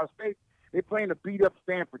Ohio State. They're playing the beat-up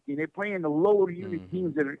Stanford team. They're playing the lower unit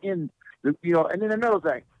teams that are in the, And then another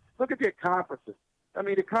thing, look at their conferences. I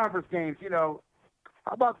mean, the conference games, how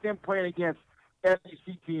about them playing against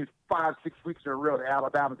SEC teams 5-6 weeks in a row? The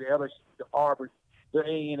Alabama, the LSU, the Auburn, the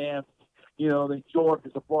A&M, the Georgia,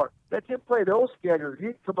 the Florida. Let them play those schedules. He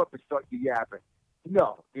come up and start yapping.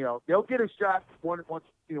 No, they'll get a shot once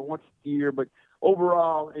a year, but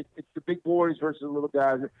overall, it's the big boys versus the little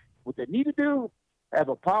guys. What they need to do, have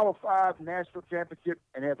a Power 5 national championship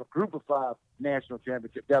and have a Group of 5 national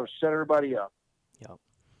championship. That will shut everybody up. Yep.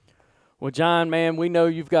 Well, John, man, we know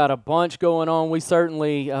you've got a bunch going on. We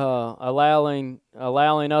certainly allowing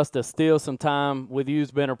us to steal some time with you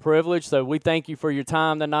has been a privilege. So we thank you for your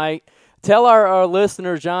time tonight. Tell our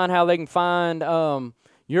listeners, John, how they can find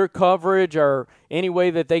your coverage or any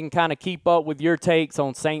way that they can kind of keep up with your takes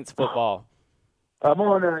on Saints football. I'm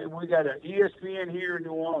on. We got an ESPN here in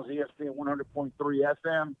New Orleans, ESPN 100.3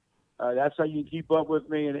 FM. That's how you can keep up with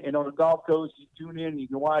me. And on the Gulf Coast, you tune in. You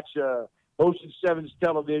can watch. Ocean 7's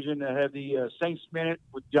television. I have the Saints Minute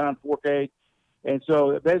with John Forte. And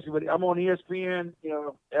so basically I'm on ESPN,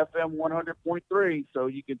 FM 100.3. So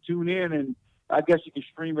you can tune in and I guess you can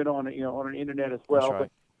stream it on, on the internet as well. That's right.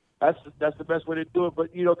 But that's the best way to do it.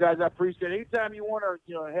 But, guys, I appreciate it. Anytime you want to,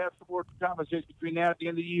 have some more conversation between now and the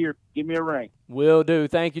end of the year, give me a ring. Will do.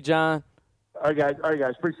 Thank you, John. All right,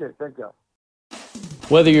 guys. Appreciate it. Thank you.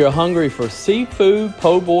 Whether you're hungry for seafood,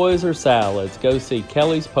 po' boys, or salads, go see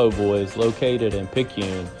Kelly's Po' Boys, located in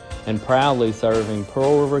Picayune and proudly serving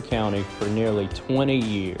Pearl River County for nearly 20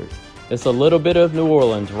 years. It's a little bit of New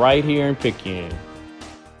Orleans right here in Picayune.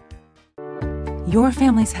 Your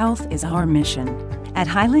family's health is our mission. At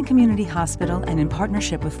Highland Community Hospital and in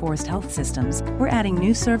partnership with Forest Health Systems, we're adding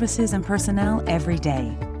new services and personnel every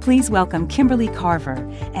day. Please welcome Kimberly Carver,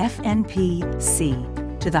 FNP-C,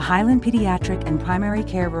 to the Highland Pediatric and Primary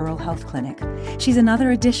Care Rural Health Clinic. She's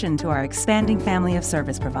another addition to our expanding family of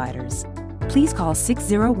service providers. Please call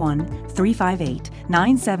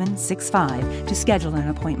 601-358-9765 to schedule an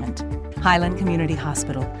appointment. Highland Community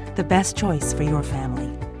Hospital, the best choice for your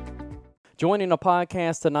family. Joining the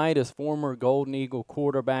podcast tonight is former Golden Eagle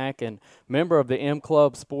quarterback and member of the M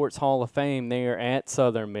Club Sports Hall of Fame there at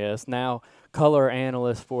Southern Miss, now color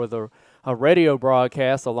analyst for the radio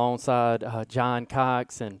broadcast alongside John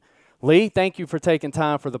Cox. And Lee, thank you for taking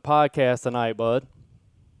time for the podcast tonight, bud.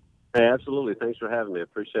 Hey, absolutely. Thanks for having me.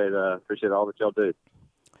 Appreciate all that y'all do.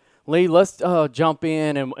 Lee, let's jump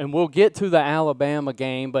in, and we'll get to the Alabama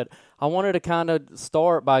game, but I wanted to kind of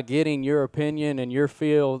start by getting your opinion and your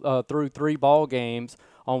feel through 3 ball games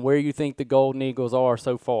on where you think the Golden Eagles are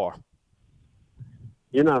so far.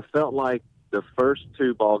 I felt like the first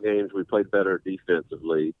 2 ball games we played better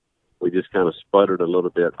defensively. We just kind of sputtered a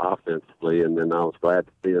little bit offensively, and then I was glad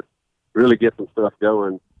to see us really get some stuff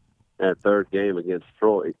going that third game against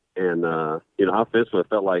Troy. And, offensively, I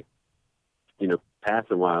felt like,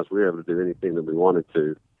 passing-wise, we were able to do anything that we wanted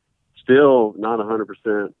to. Still not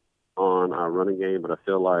 100% on our running game, but I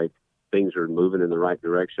feel like things are moving in the right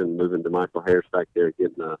direction, moving to Michael Harris back there,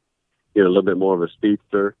 getting a little bit more of a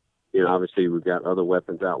speedster. Obviously we've got other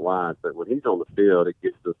weapons out wide, but when he's on the field, it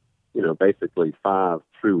gives us, basically 5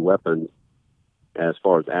 true weapons as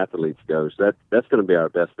far as athletes go. So that's going to be our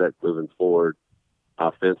best bet moving forward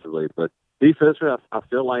offensively. But defensively, I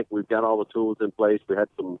feel like we've got all the tools in place. We had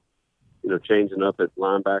some, changing up at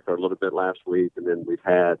linebacker a little bit last week, and then we've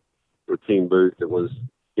had Rakeem Booth that was,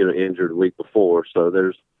 injured the week before. So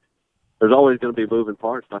there's always going to be moving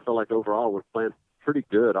parts. And I feel like overall we're playing pretty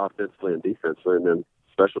good offensively and defensively, and then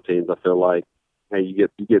special teams. I feel like, hey, you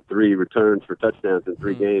get 3 returns for touchdowns in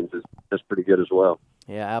 3 games. That's pretty good as well.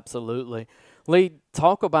 Yeah, absolutely. Lee, let's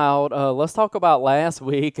talk about last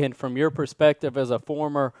week, and from your perspective as a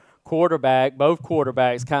former quarterback, both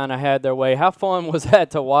quarterbacks kind of had their way. How fun was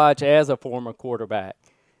that to watch as a former quarterback?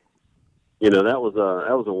 That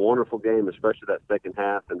was a wonderful game, especially that second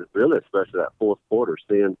half, and really especially that fourth quarter,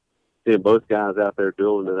 seeing both guys out there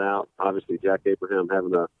dueling it out. Obviously, Jack Abraham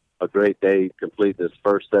having a great day, completing his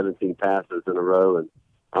first 17 passes in a row, and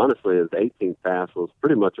honestly, his 18th pass was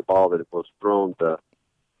pretty much a ball that was thrown to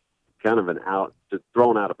kind of just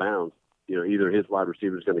thrown out of bounds. Either his wide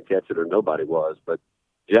receiver is going to catch it or nobody was. But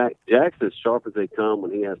Jack's as sharp as they come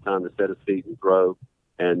when he has time to set his feet and throw.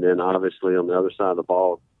 And then obviously on the other side of the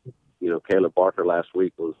ball, Caleb Barker last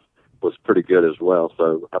week was pretty good as well.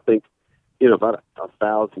 So I think, about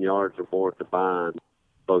 1,000 yards or more combined,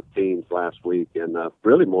 both teams last week, and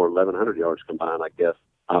really more 1,100 yards combined, I guess,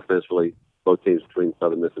 offensively, both teams between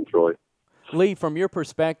Southern Miss and Troy. Lee, from your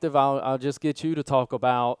perspective, I'll just get you to talk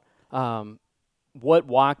about what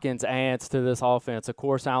Watkins adds to this offense. Of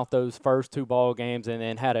course, out those first 2 ball games, and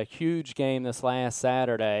then had a huge game this last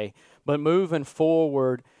Saturday. But moving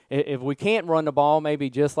forward, if we can't run the ball maybe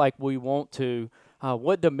just like we want to,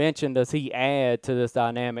 what dimension does he add to this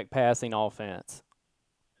dynamic passing offense?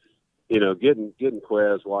 Getting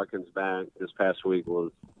Quez Watkins back this past week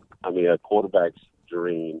was, a quarterback's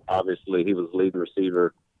dream. Obviously, he was leading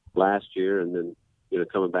receiver last year, and then,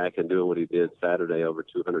 coming back and doing what he did Saturday, over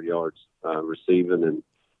 200 yards receiving. And,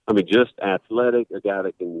 just athletic, a guy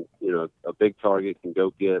that can, a big target, can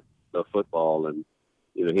go get the football. And,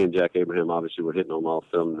 he and Jack Abraham obviously were hitting on all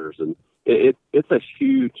cylinders. And it's a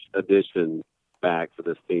huge addition back for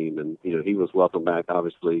this team. And, he was welcome back,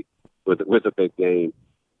 obviously, with a big game.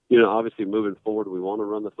 Obviously moving forward, we want to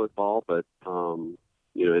run the football, but, and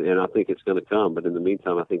I think it's going to come. But in the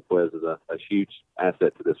meantime, I think Quez is a huge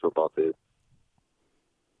asset to this football team.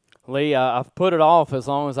 Lee, I've put it off as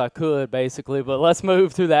long as I could, basically, but let's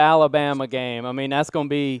move to the Alabama game. That's going to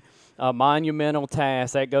be a monumental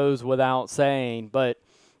task. That goes without saying. But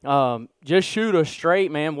just shoot us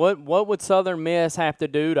straight, man. What would Southern Miss have to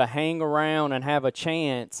do to hang around and have a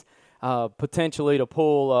chance potentially to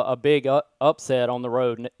pull a big upset on the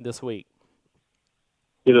road this week?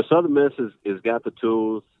 Southern Miss has got the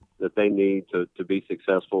tools that they need to be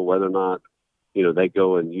successful. Whether or not, they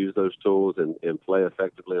go and use those tools and play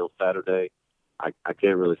effectively on Saturday, I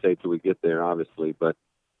can't really say till we get there, obviously. But,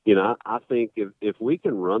 I think if we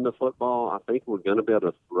can run the football, I think we're going to be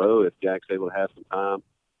able to throw if Jack's able to have some time.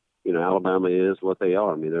 Alabama is what they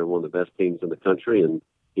are. They're one of the best teams in the country, and,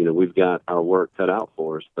 we've got our work cut out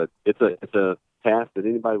for us. But it's a task that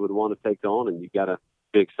anybody would want to take on, and you got to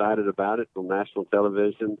be excited about it on national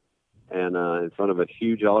television and in front of a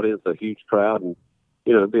huge audience, a huge crowd, and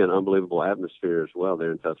it'd be an unbelievable atmosphere as well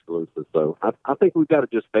there in Tuscaloosa. So I think we've got to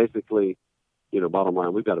just basically, bottom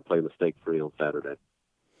line, we've got to play mistake-free on Saturday.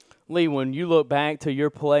 Lee, when you look back to your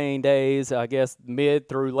playing days, I guess mid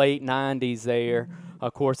through late 90s there,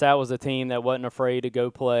 of course, that was a team that wasn't afraid to go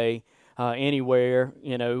play anywhere.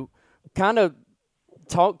 Kind of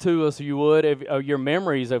talk to us, if you would, of your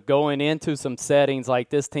memories of going into some settings like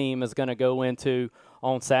this team is going to go into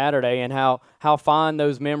on Saturday, and how fond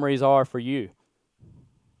those memories are for you.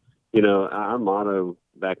 Our motto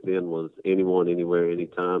back then was anyone, anywhere,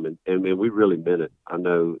 anytime, and we really meant it. I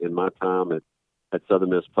know in my time at Southern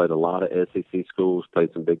Miss, played a lot of SEC schools,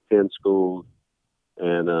 played some Big Ten schools,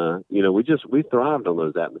 And, we thrived on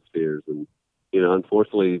those atmospheres and,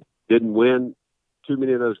 unfortunately didn't win too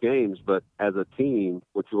many of those games. But as a team,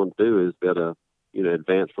 what you want to do is be able to,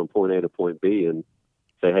 advance from point A to point B and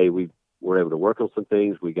say, hey, we were able to work on some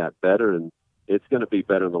things. We got better, and it's going to be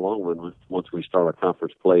better in the long run once we start our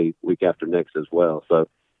conference play week after next as well. So,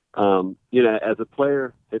 as a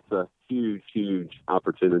player, it's a huge, huge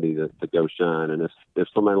opportunity to go shine. And if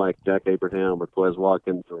somebody like Jack Abraham or Quez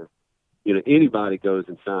Watkins or, anybody goes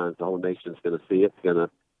and shines, the whole nation's going to see it. It's going to,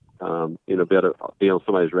 be able to be on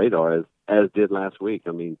somebody's radar as did last week.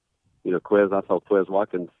 I mean, I saw Quez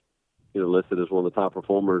Watkins, listed as one of the top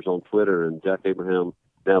performers on Twitter, and Jack Abraham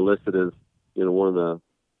now listed as, one of the,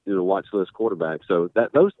 watch list quarterbacks. So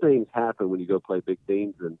those things happen when you go play big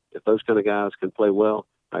teams. And if those kind of guys can play well,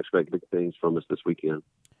 I expect big things from us this weekend.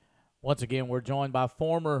 Once again, we're joined by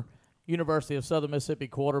former University of Southern Mississippi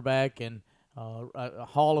quarterback and a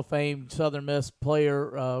Hall of Fame Southern Miss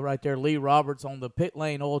player right there, Lee Roberts, on the Pit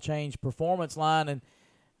Lane Oil Change Performance line. And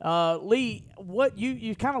Lee, what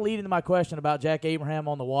you kind of lead into my question about Jack Abraham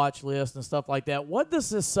on the watch list and stuff like that. What does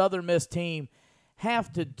this Southern Miss team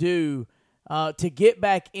have to do to get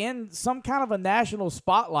back in some kind of a national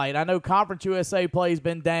spotlight? I know Conference USA play's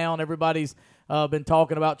been down. Everybody's been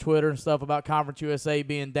talking about Twitter and stuff about Conference USA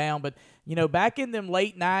being down. But, back in them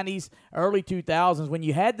late 90s, early 2000s, when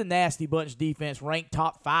you had the Nasty Bunch defense ranked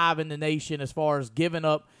top 5 in the nation as far as giving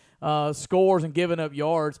up scores and giving up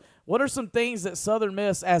yards, what are some things that Southern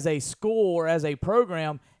Miss as a school or as a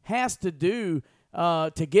program has to do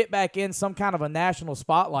to get back in some kind of a national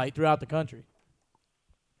spotlight throughout the country?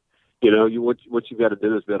 What you've got to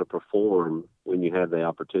do is be able to perform when you have the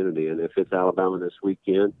opportunity. And if it's Alabama this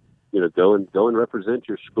weekend, go and represent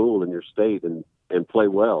your school and your state and play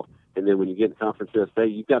well. And then when you get in Conference USA,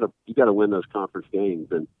 you got to win those conference games.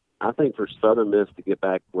 And I think for Southern Miss to get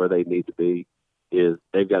back where they need to be is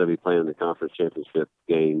they've got to be playing the conference championship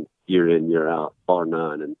game year in, year out, bar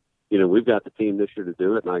none. And we've got the team this year to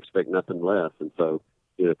do it, and I expect nothing less. And so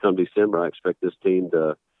come December, I expect this team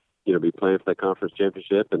to be playing for that conference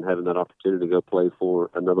championship and having that opportunity to go play for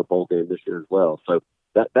another bowl game this year as well. So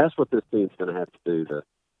that's what this team's going to have to do to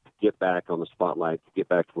get back on the spotlight, to get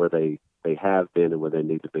back to where they have been and where they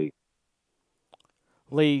need to be.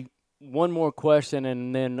 Lee, one more question,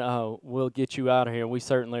 and then we'll get you out of here. We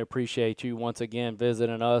certainly appreciate you once again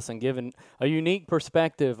visiting us and giving a unique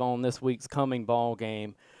perspective on this week's coming ball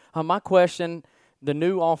game. My question, the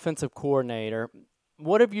new offensive coordinator,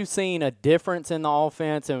 what have you seen a difference in the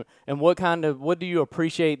offense, and what do you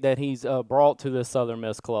appreciate that he's brought to the Southern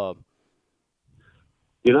Miss club?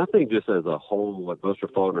 I think just as a whole, what Buster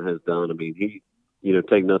Faulkner has done, I mean, he,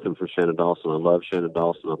 take nothing from Shannon Dawson. I love Shannon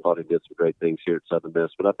Dawson. I thought he did some great things here at Southern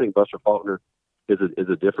Miss, but I think Buster Faulkner is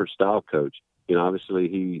a different style coach. Obviously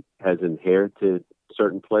he has inherited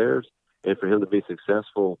certain players, and for him to be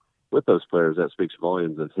successful with those players, that speaks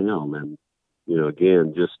volumes of him. And,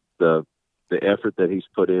 again, just the effort that he's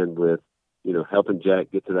put in with, helping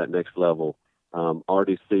Jack get to that next level.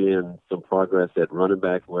 Already seeing some progress at running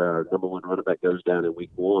back where our number one running back goes down in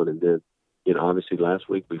week 1. And then, obviously last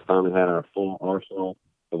week we finally had our full arsenal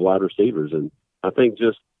of wide receivers. And I think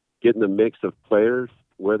just getting the mix of players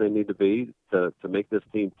where they need to be to make this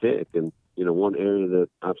team tick. And, one area that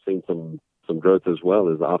I've seen some growth as well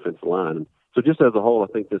is the offensive line. And so just as a whole, I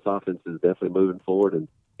think this offense is definitely moving forward. And,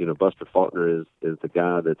 Buster Faulkner is the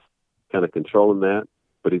guy that's kind of controlling that,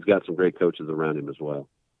 but he's got some great coaches around him as well.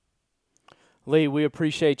 Lee, we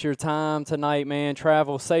appreciate your time tonight, man.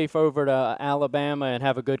 Travel safe over to Alabama and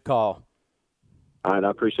have a good call. All right, I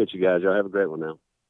appreciate you guys. Y'all have a great one now.